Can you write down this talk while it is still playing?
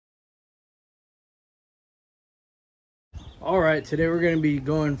All right, today we're going to be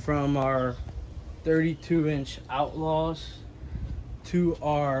going from our 32-inch Outlaws to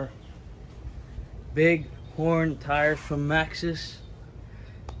our big horn tires from Maxxis.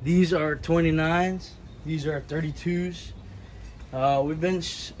 These are 29s, these are 32s. We've been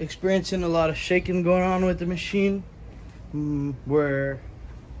experiencing a lot of shaking going on with the machine. We're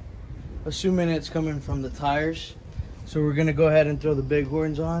assuming it's coming from the tires. So we're going to go ahead and throw the big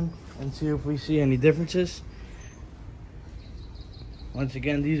horns on and see if we see any differences. Once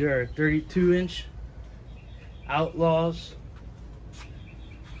again, these are 32-inch Outlaws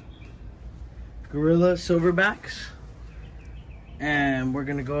Gorilla Silverbacks, and we're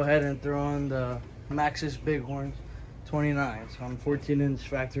gonna go ahead and throw on the Maxxis Bighorn 29s on 14-inch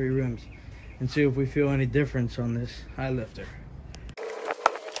factory rims and see if we feel any difference on this high lifter.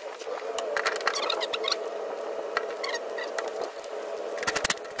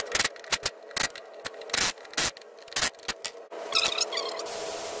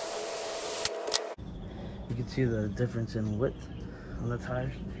 You can see the difference in width on the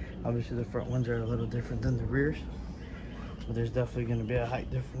tires. Obviously the front ones are a little different than the rears, but there's definitely going to be a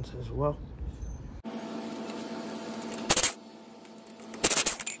height difference as well.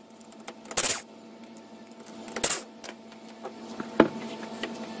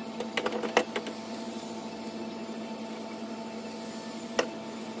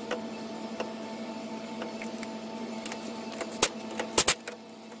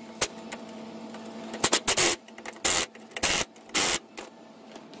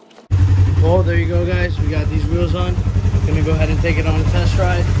 Well, there you go, guys. We got these wheels on. I'm gonna go ahead and take it on a test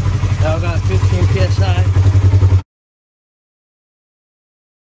ride. Now I got 15 psi.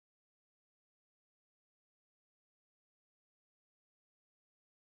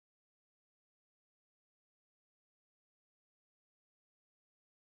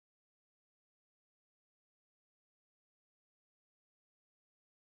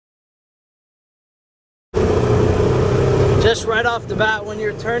 Just right off the bat, when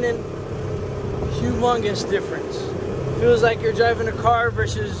you're turning, humongous difference. Feels like you're driving a car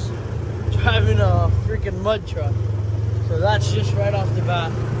versus driving a freaking mud truck. So that's just right off the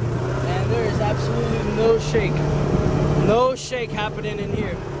bat. And there is absolutely no shake happening in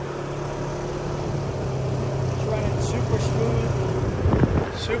here. It's running super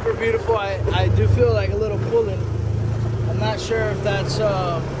smooth, super beautiful. I do feel like a little pulling. I'm not sure if that's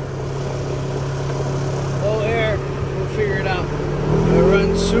low air. We'll figure it out. It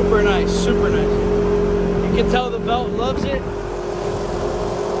runs super nice, super nice. You can tell the belt loves it.